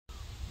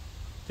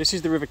This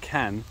is the River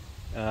Cann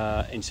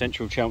in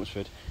central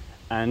Chelmsford,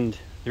 and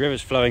the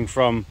river's flowing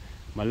from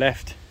my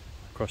left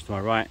across to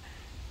my right.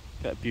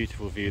 That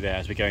beautiful view there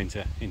as we go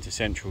into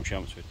central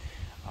Chelmsford.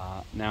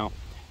 Now,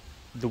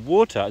 the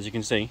water, as you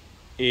can see,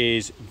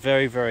 is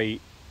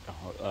very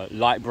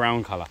light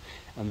brown colour,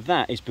 and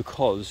that is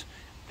because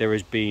there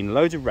has been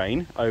loads of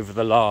rain over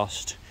the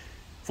last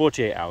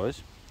 48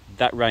 hours.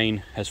 That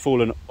rain has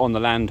fallen on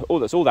the land,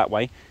 that's all that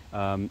way,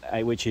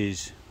 which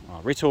is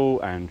Writtle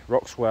and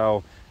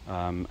Roxwell,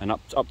 and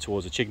up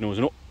towards the Chignals,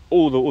 and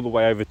all the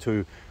way over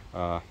to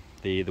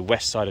the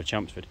west side of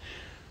Chelmsford.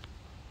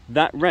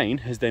 That rain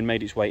has then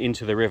made its way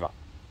into the river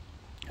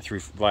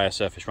via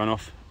surface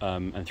runoff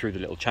and through the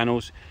little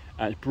channels,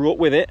 and it's brought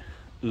with it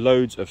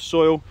loads of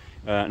soil,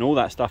 and all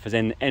that stuff has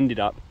then ended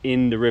up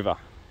in the river.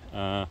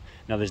 Now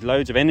there's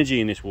loads of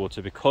energy in this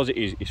water because it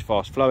is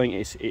fast flowing.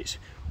 It's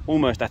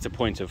almost at a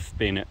point of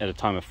being at a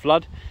time of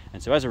flood,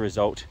 and so as a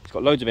result it's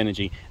got loads of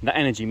energy, and that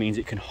energy means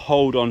it can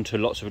hold on to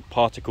lots of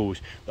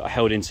particles that are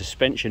held in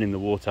suspension in the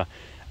water,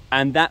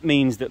 and that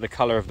means that the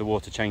colour of the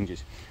water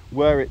changes.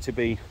 Were it to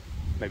be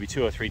maybe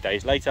 2 or 3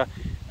 days later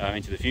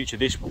into the future,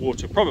 this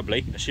water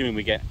probably, assuming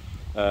we get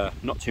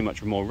not too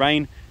much more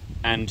rain,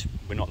 and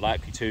we're not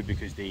likely to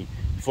because the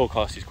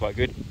forecast is quite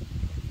good,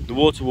 the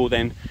water will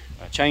then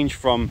change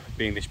from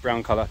being this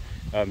brown colour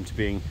to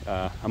being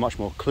a much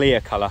more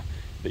clear colour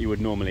that you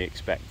would normally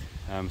expect.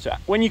 So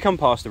when you come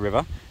past the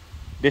river,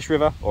 this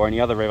river or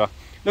any other river,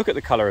 look at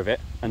the colour of it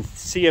and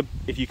see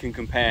if you can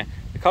compare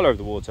the colour of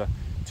the water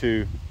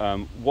to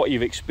what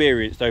you've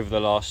experienced over the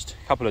last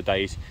couple of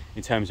days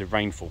in terms of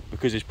rainfall,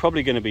 because there's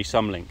probably going to be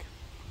some link.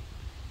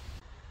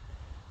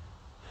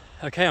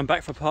 Okay, I'm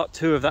back for part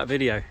 2 of that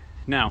video.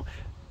 Now,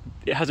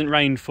 it hasn't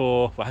rained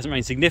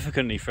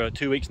significantly for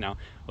 2 weeks now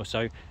or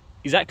so.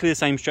 Exactly the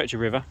same stretch of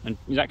river, and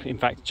exactly, in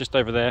fact, just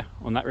over there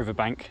on that river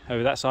bank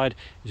over that side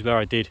is where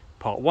I did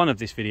part 1 of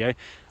this video,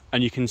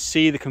 and you can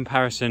see the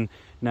comparison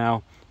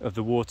now of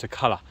the water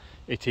colour.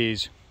 It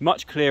is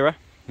much clearer.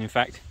 In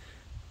fact,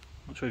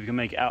 I'm not sure if you can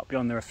make it out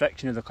beyond the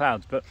reflection of the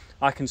clouds, but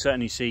I can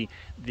certainly see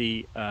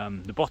the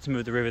bottom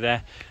of the river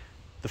there.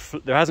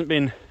 There hasn't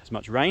been as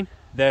much rain,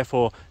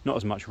 therefore not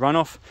as much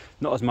runoff,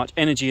 not as much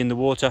energy in the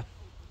water,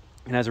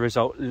 and as a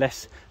result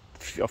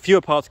fewer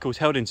particles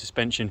held in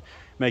suspension,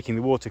 making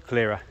the water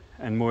clearer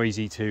and more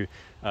easy to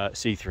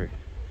see through.